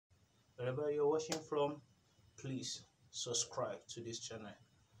Wherever you're watching from, please subscribe to this channel.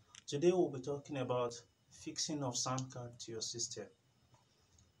 Today we'll be talking about fixing of sound card to your system.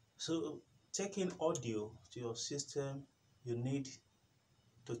 So taking audio to your system, you need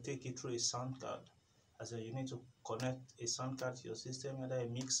to take it through a sound card. As in, you need to connect a sound card to your system, whether a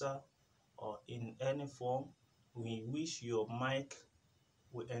mixer or in any form in which your mic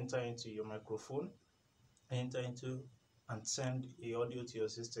will enter into your microphone, enter into and send a audio to your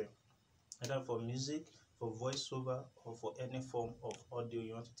system, either for music, for voiceover, or for any form of audio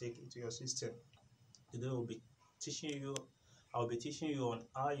you want to take into your system. Today I'll be teaching you on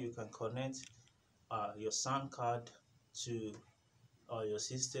how you can connect your sound card to your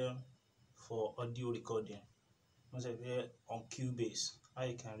system for audio recording. Once again, on Cubase, how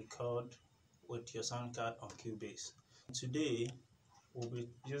you can record with your sound card on Cubase. Today we'll be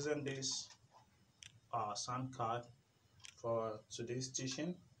using this sound card for today's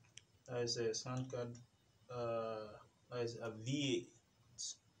teaching. That is a sound card, that is a V8.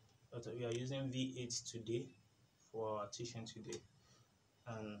 We are using V8 today for our teaching today.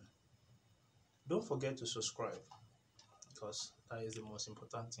 And don't forget to subscribe, because that is the most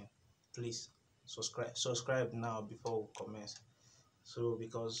important thing. Please subscribe now before we commence. So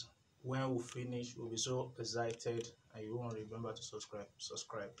because when we finish, we'll be so excited and you won't remember to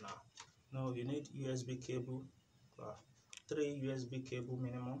subscribe now. No, you need USB cable, 3 USB cable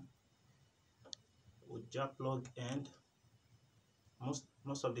minimum with jack plug end.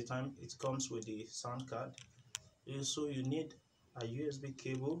 Most of the time it comes with the sound card. So you need a USB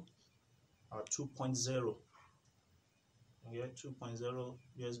cable 2.0. Yeah, 2.0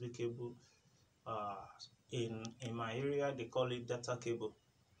 USB cable. In my area they call it data cable.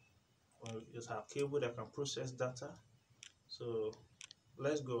 You have cable that can process data. So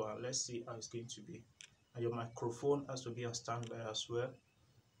let's go and let's see how it's going to be. And your microphone has to be on standby as well,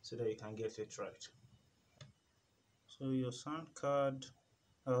 so that you can get it right. So your sound card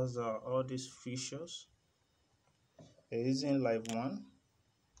has all these features. We're using Live 1.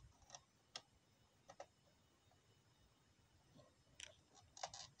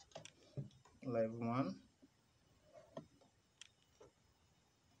 Live 1.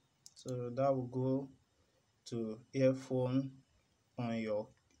 So that will go to earphone on your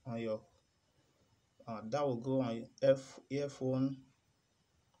that will go on earphone.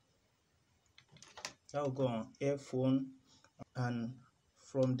 That will go on earphone, and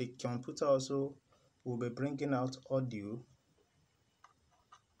from the computer also we'll be bringing out audio.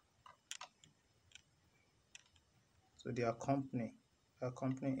 So the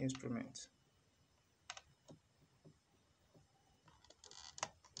accompanying instrument.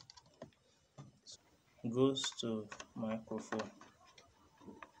 Goes to microphone.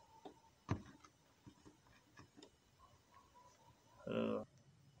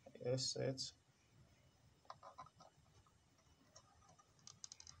 Headset.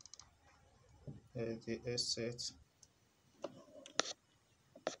 The headset.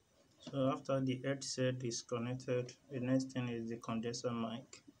 So after the headset is connected, the next thing is the condenser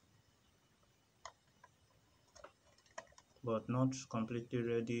mic, but not completely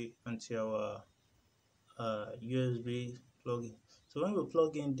ready until our USB plug-in. So when we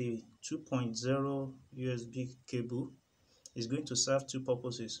plug in the 2.0 USB cable, it's going to serve two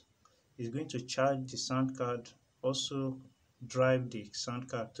purposes. It's going to charge the sound card, also drive the sound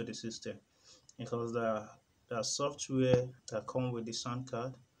card to the system, because the software that comes with the sound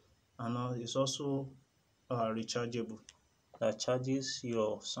card, and it's also rechargeable, that charges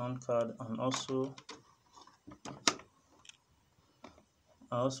your sound card and also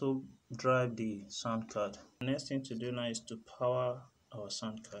drive the sound card. The next thing to do now is to power our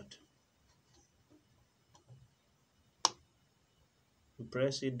sound card. You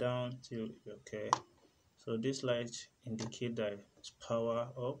press it down till okay. So this light indicates that it's power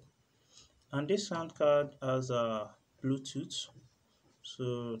up, and this sound card has a Bluetooth.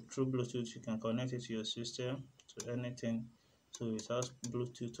 So through Bluetooth you can connect it to your system, to anything. So it has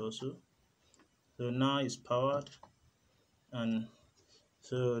Bluetooth also. So now it's powered, and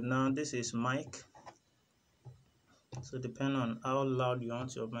so now this is mic. So depending on how loud you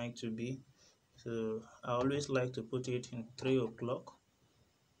want your mic to be, so I always like to put it in 3 o'clock.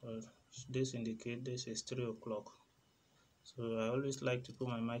 This indicates this is 3 o'clock. So I always like to put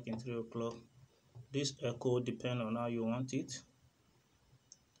my mic in 3 o'clock. This echo depends on how you want it.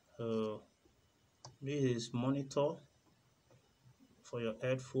 So this is monitor for your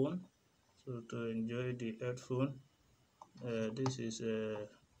headphone. So to enjoy the headphone, this is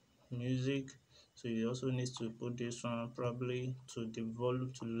music. So you also need to put this one probably to the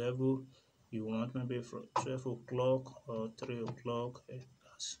volume to level you want, maybe from 12 o'clock or 3 o'clock.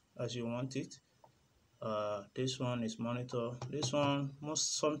 as you want it. This one is monitor. This one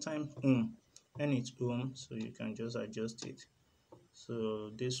sometimes home, and it's home, so you can just adjust it.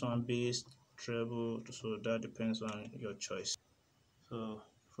 So this one bass, treble, so that depends on your choice. So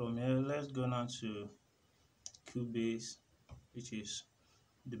from here, let's go now to Cubase, which is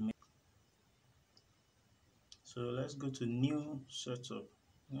the main. So let's go to new setup,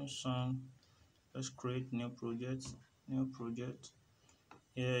 new song. Let's create new project.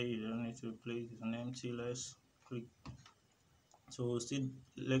 Here you don't need to play it on empty. Let's click. So we'll still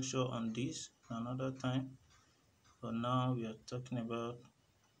lecture on this another time. But now we are talking about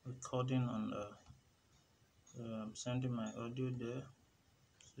recording on the sending my audio there.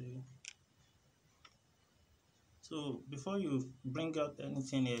 See. So before you bring out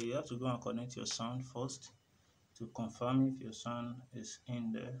anything here, you have to go and connect your sound first to confirm if your sound is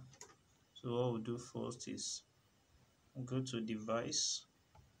in there. So what we'll do first is go to device.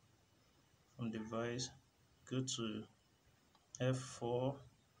 From device, go to F4,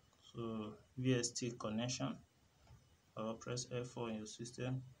 so VST connection, or press F4 in your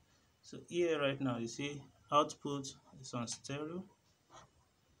system. So here right now you see output is on stereo.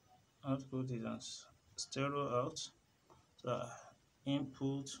 Output is on stereo out. So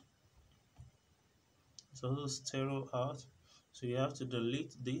input is also stereo out. So you have to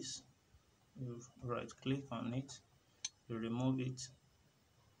delete this. You right click on it, you remove it,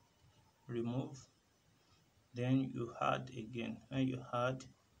 remove, then you add again. When you add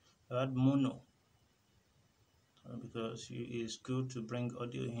mono, because it's good to bring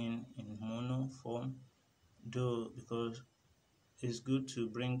audio in mono form, though, because it's good to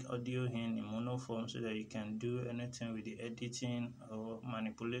bring audio in mono form so that you can do anything with the editing or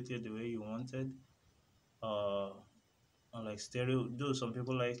manipulate it the way you wanted. Like stereo, though some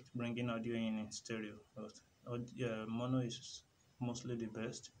people like bringing audio in stereo, but mono is mostly the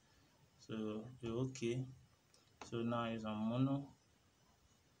best. So you're okay. So now it's on mono.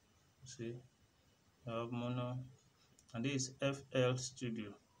 See, I have mono, and this is FL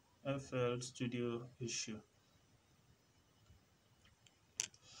Studio issue.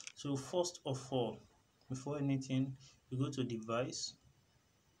 So first of all, before anything, you go to device.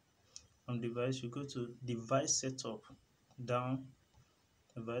 From device, you go to device setup, down,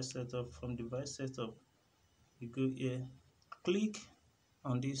 device setup. From device setup, you go here, click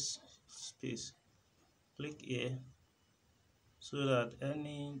on this space, click here, so that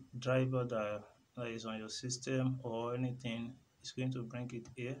any driver that is on your system or anything is going to bring it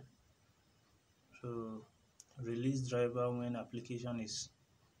here. So release driver when application is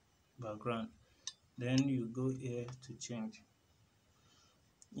background, then you go here to change.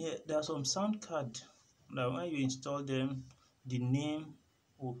 Yeah, there are some sound card that when you install them, the name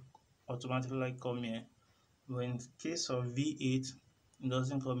will automatically come here. But in case of V8, it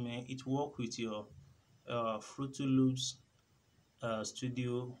doesn't come here. It works with your Fruity Loops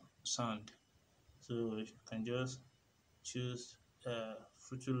studio sound. So you can just choose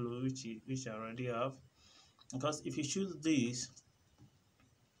Fruity Loops, which I already have. Because if you choose this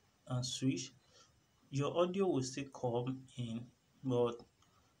and switch, your audio will still come in, but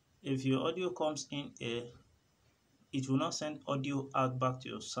if your audio comes in here, it will not send audio out back to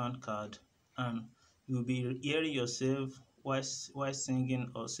your sound card, and you'll be hearing yourself while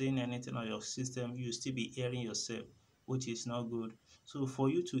singing or saying anything on your system. You'll still be hearing yourself, which is not good. So for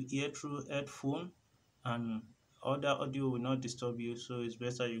you to hear through headphone and other audio will not disturb you, so it's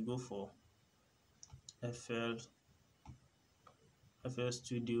better you go for FL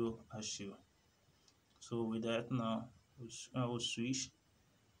Studio Issue. So with that, now I will switch.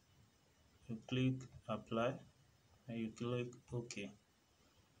 You click apply and you click OK.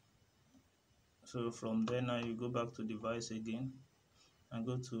 So from there, now you go back to device again and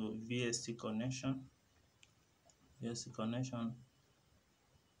go to VST connection.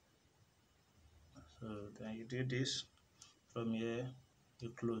 So then you do this. From here you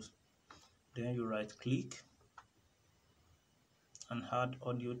close, then you right click and add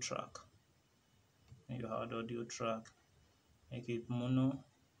audio track. And you add audio track, make it mono,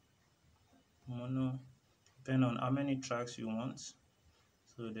 depending on how many tracks you want.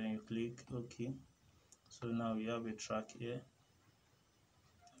 So then you click OK. So now we have a track here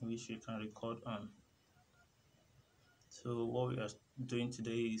which you can record on. So what we are doing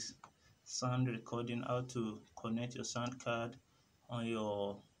today is sound recording, how to connect your sound card on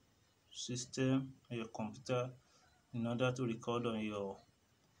your system, on your computer, in order to record on your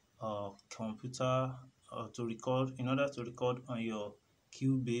computer, or in order to record on your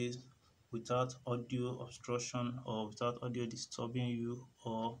Cubase without audio obstruction, or without audio disturbing you,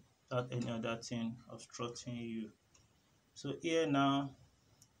 or without any other thing obstructing you. So here now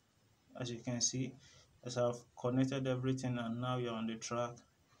as you can see, as I've connected everything and now you're on the track.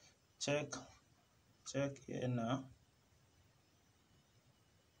 Check here now.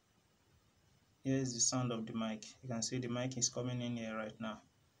 Here is the sound of the mic. You can see the mic is coming in here right now.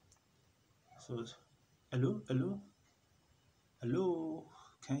 So hello,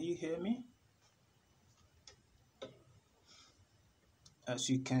 can you hear me? As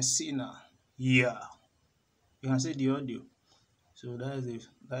you can see now, yeah, you can see the audio. So that is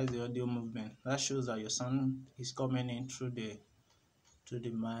the audio movement. That shows that your sound is coming in through the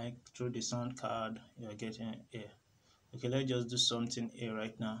mic, through the sound card. You're getting here. Okay, let's just do something here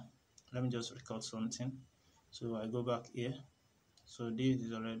right now. Let me just record something. So I go back here. So this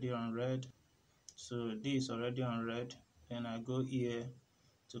is already on red. So this is already on red. Then I go here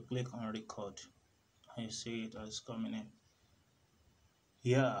to click on record. And you see it as coming in.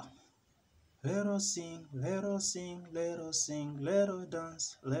 Yeah. Let us sing, let us sing, let us sing, let us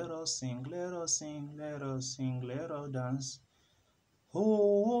dance, let us sing, let us sing, let us sing, let us dance. Oh,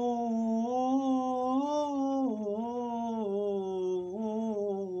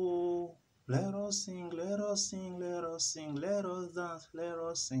 let us sing, let us sing, let us sing, let us dance, let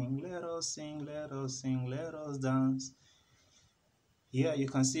us sing, let us sing, let us sing, let us dance. Yeah, you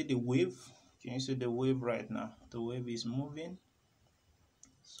can see the wave. Can you see the wave right now? The wave is moving.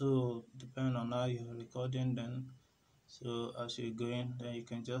 So depending on how you're recording, then so as you're going, then you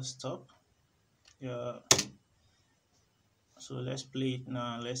can just stop. Yeah. So let's play it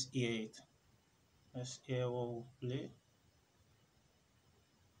now. Let's hear it. Let's hear what we play.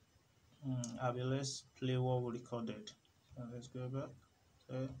 Let's play what we recorded. So let's go back.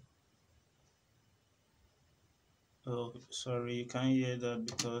 Okay. Oh, sorry, you can't hear that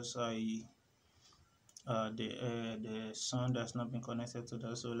because the sound has not been connected to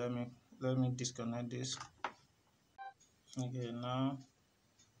that. So let me disconnect this. Okay, now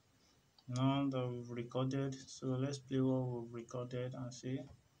that we've recorded, so let's play what we've recorded and see.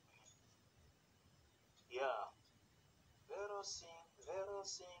 Yeah. Let us sing, let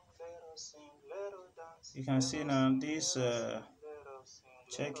us sing, let us sing, let us dance. You can see now this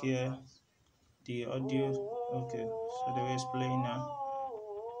check here the audio. Okay, so the way it's playing now.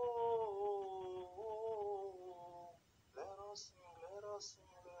 Let us sing, let us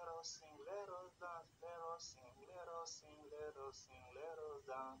sing, let us sing, let us dance, let us sing, let us sing, let us sing, let us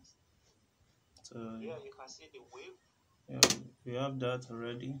dance. So yeah, you can see the wave. Yeah, we have that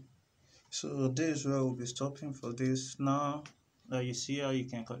already. So this is where we'll be stopping for this. Now that you see how you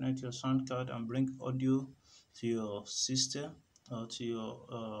can connect your sound card and bring audio to your system or to your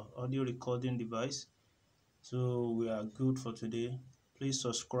audio recording device. So we are good for today. Please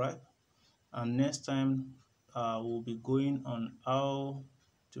subscribe, and next time we'll be going on how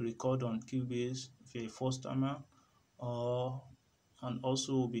to record on Cubase if you're a first timer, and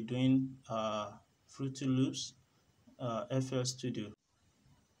also we'll be doing Fruity Loops, FL Studio.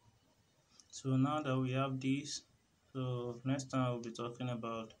 So now that we have this, so next time we'll be talking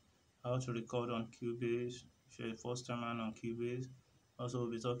about how to record on Cubase if you're a first timer on Cubase. Also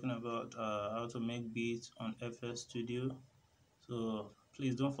we'll be talking about how to make beats on FL Studio. So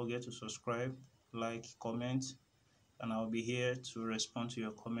please don't forget to subscribe, like, comment, and I'll be here to respond to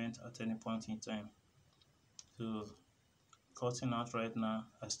your comment at any point in time. So cutting out right now,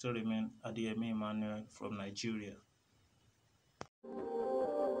 I still remain Adeyemi Emmanuel from Nigeria.